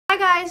Hi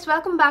guys,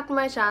 welcome back to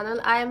my channel.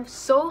 I am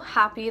so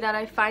happy that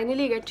I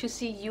finally get to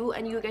see you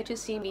and you get to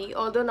see me,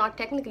 although not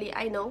technically,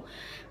 I know.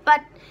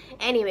 But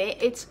anyway,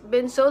 it's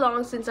been so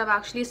long since I've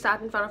actually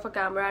sat in front of a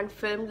camera and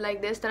filmed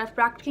like this that I've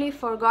practically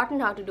forgotten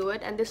how to do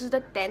it, and this is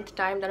the 10th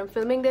time that I'm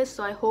filming this,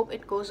 so I hope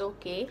it goes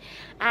okay.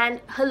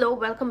 And hello,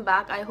 welcome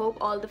back. I hope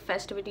all the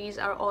festivities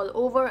are all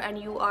over and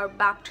you are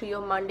back to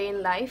your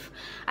mundane life.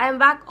 I am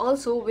back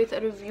also with a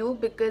review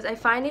because I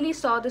finally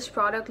saw this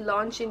product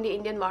launch in the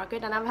Indian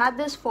market, and I've had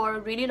this for a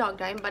really long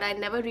time, but I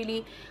never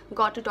really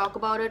got to talk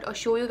about it or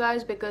show you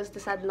guys because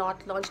this had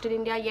not launched in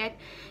India yet.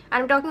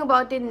 I'm talking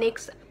about the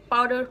NYX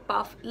Powder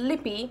Puff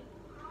Lippie.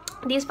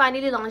 These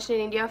finally launched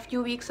in India a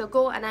few weeks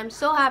ago, and I'm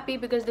so happy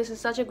because this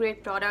is such a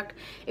great product.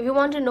 If you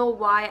want to know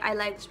why I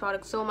like this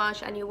product so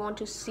much and you want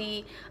to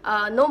see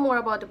know more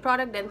about the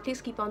product, then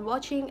please keep on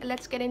watching.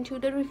 Let's get into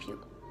the review.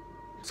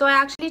 So I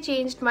actually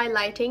changed my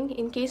lighting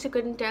in case you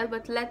couldn't tell,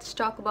 but let's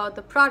talk about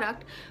the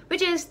product,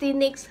 which is the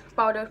NYX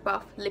Powder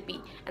Puff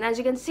Lippie. And as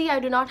you can see, I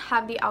do not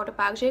have the outer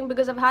packaging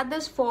because I've had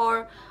this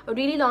for a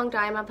really long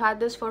time. I've had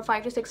this for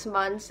 5 to 6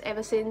 months,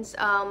 ever since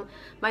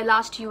my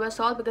last US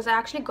haul, because I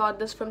actually got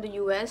this from the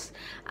US,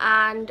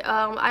 and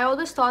I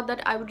always thought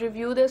that I would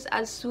review this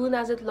as soon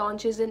as it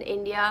launches in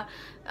India.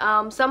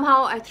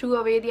 Somehow I threw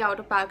away the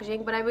outer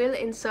packaging, but I will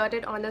insert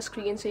it on the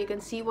screen so you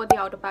can see what the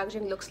outer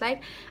packaging looks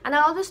like. And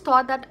I always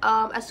thought that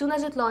as soon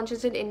as it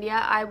launches in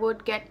India, I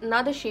would get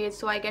another shade,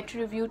 so I get to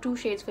review 2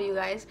 shades for you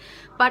guys.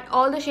 But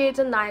all the shades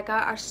in NYX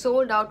are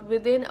sold out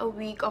within a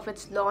week of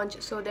its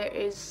launch, so there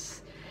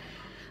is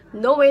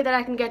no way that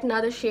I can get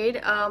another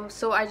shade.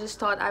 So I just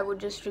thought I would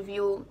just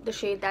review the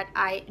shade that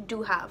I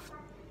do have,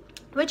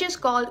 which is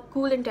called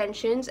Cool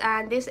Intentions,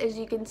 and this, as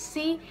you can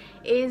see,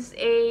 is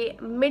a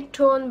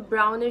mid-tone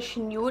brownish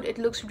nude. It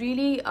looks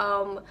really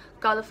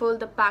colorful.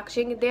 The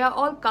packaging, they are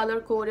all color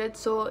coded,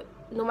 so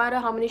no matter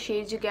how many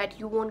shades you get,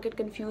 you won't get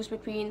confused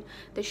between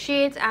the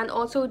shades. And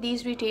also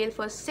these retail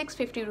for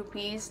 650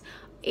 rupees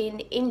in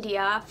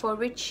India, for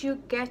which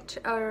you get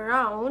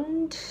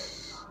around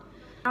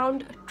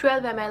 12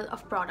 ml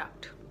of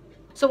product.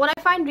 So what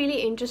I find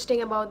really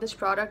interesting about this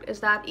product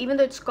is that even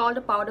though it's called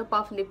a Powder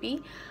Puff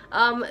Lippie,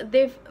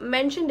 they've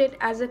mentioned it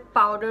as a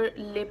powder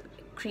lip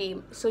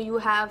cream. So you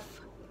have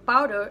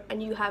powder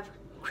and you have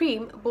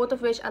cream, both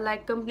of which are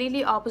like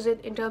completely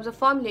opposite in terms of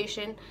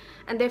formulation,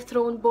 and they've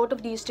thrown both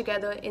of these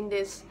together in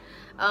this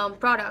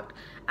product.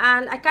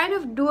 And I kind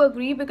of do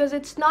agree, because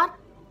it's not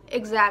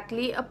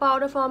exactly a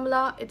powder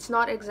formula, it's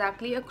not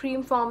exactly a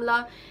cream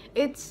formula,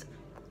 it's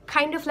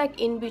kind of like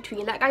in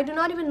between. Like, I do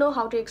not even know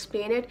how to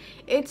explain it.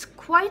 It's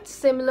quite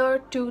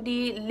similar to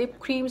the lip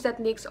creams that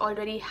NYX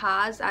already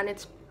has, and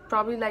it's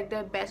probably like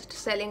their best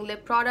selling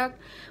lip product,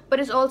 but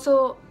it's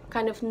also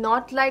kind of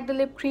not like the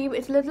lip cream.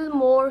 It's a little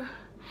more,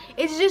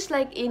 it's just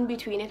like in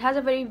between. It has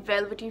a very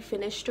velvety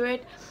finish to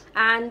it,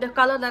 and the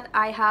color that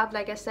I have,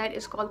 like I said,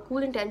 is called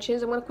Cool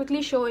Intentions. I'm going to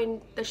quickly show in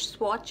the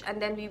swatch,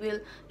 and then we will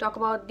talk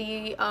about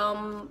the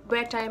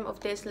wear time of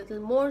this a little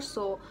more.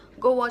 So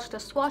go watch the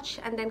swatch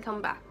and then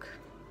come back.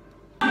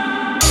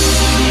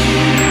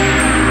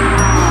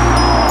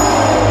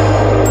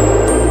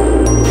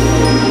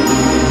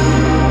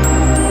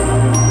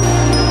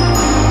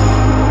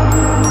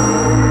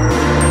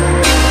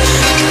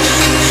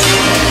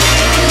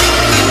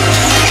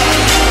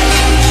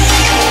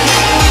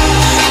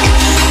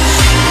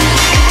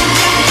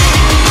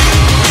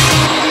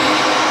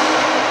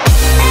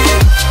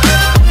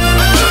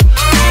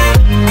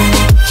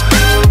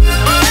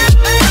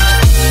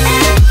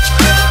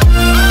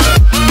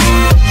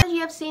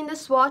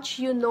 Swatch,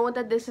 you know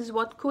that this is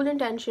what Cool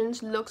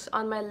Intentions looks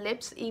on my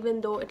lips,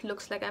 even though it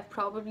looks like I've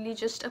probably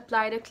just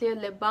applied a clear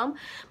lip balm.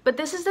 But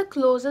this is the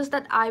closest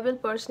that I will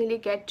personally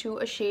get to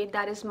a shade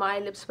that is my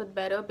lips but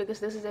better,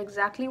 because this is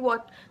exactly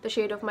what the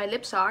shade of my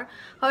lips are.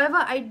 However,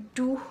 I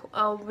do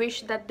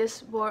wish that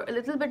this were a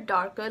little bit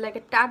darker, like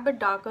a tad bit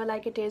darker,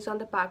 like it is on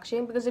the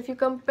packaging, because if you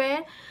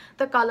compare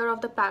the color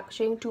of the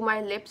packaging to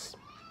my lips,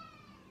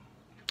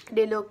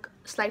 they look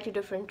slightly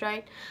different,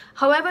 right?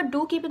 However,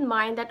 do keep in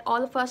mind that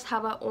all of us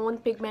have our own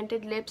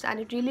pigmented lips, and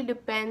it really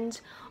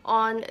depends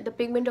on the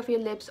pigment of your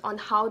lips on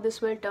how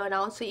this will turn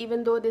out. So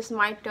even though this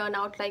might turn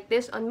out like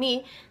this on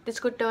me, this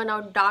could turn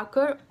out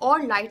darker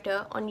or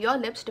lighter on your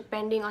lips,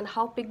 depending on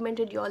how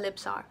pigmented your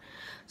lips are.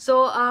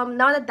 So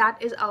now that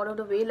that is out of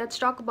the way, let's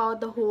talk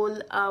about the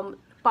whole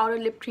powder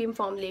lip cream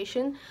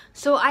formulation.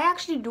 So I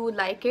actually do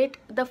like it.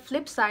 The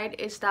flip side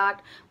is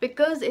that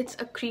because it's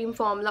a cream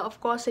formula,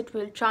 of course it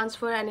will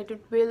transfer and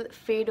it will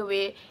fade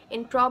away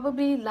in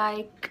probably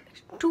like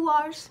 2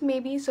 hours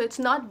maybe, so it's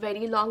not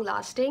very long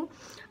lasting.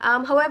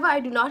 However, I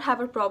do not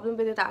have a problem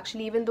with it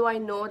actually, even though I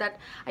know that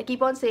I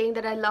keep on saying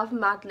that I love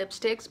matte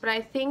lipsticks, but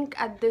I think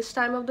at this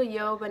time of the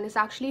year, when it's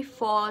actually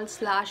fall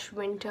 /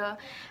 winter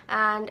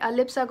and our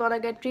lips are gonna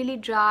get really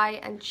dry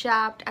and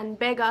chapped and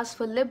beg us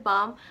for lip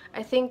balm,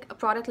 I think a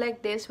product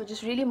like this, which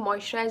is really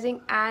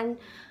moisturizing and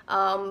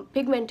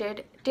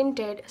pigmented,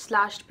 tinted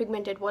 /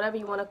 pigmented, whatever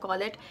you want to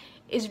call it,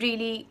 is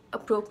really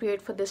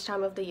appropriate for this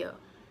time of the year.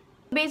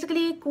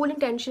 Basically, Cool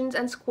Intentions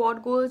and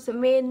Squad Goals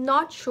may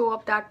not show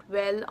up that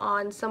well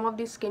on some of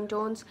these skin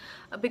tones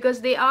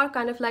because they are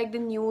kind of like the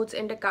nudes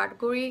in the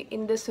category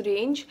in this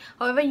range.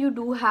 However, you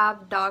do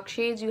have dark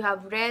shades, you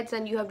have reds,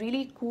 and you have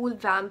really cool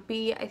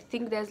vampy. I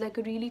think there's like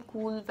a really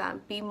cool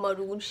vampy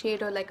maroon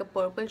shade or like a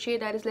purple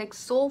shade that is like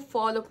so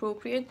fall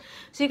appropriate.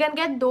 So you can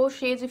get those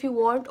shades if you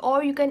want,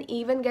 or you can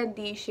even get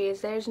these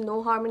shades. There is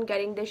no harm in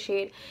getting this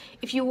shade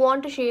if you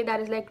want a shade that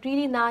is like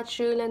really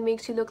natural and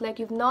makes you look like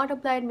you've not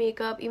applied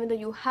makeup, even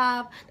though you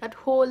have that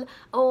whole,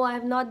 oh, I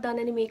have not done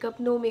any makeup,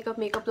 no makeup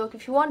look.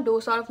 If you want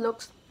those sort of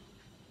looks,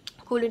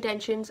 Cool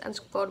Intentions and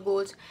Squad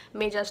Goals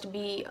may just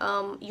be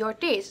your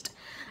taste.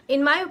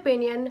 In my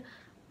opinion,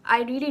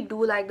 I really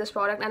do like this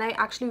product and I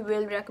actually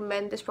will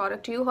recommend this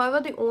product to you.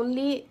 However, the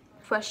only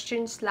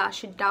question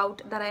slash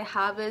doubt that I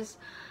have is,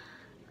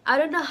 I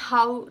don't know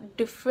how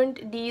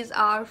different these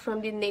are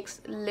from the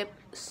NYX Lip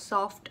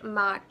Soft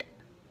Matte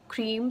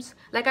creams.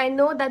 Like, I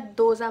know that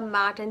those are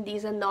matte and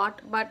these are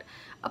not, but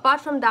apart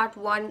from that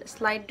one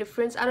slight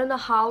difference, I don't know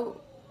how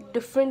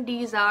different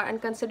these are.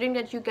 And considering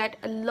that you get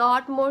a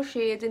lot more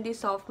shades in the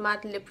soft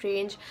matte lip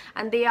range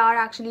and they are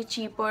actually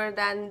cheaper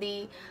than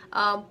the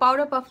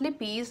powder puff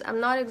lippies, I'm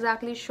not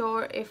exactly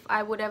sure if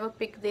I would ever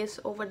pick this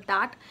over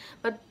that.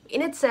 But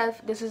in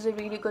itself, this is a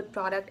really good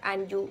product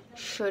and you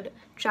should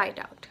try it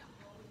out.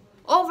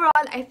 Overall,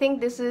 I think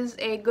this is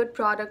a good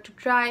product to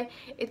try.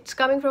 It's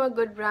coming from a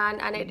good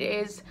brand and it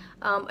is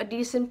a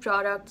decent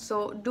product,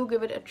 so do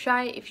give it a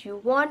try if you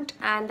want.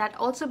 And that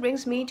also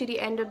brings me to the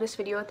end of this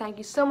video. Thank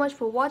you so much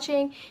for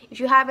watching. If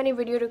you have any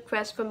video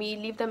requests for me,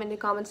 leave them in the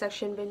comment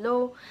section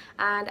below,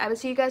 and I will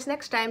see you guys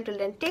next time. Till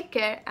then, take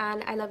care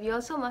and I love you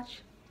all so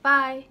much.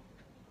 Bye.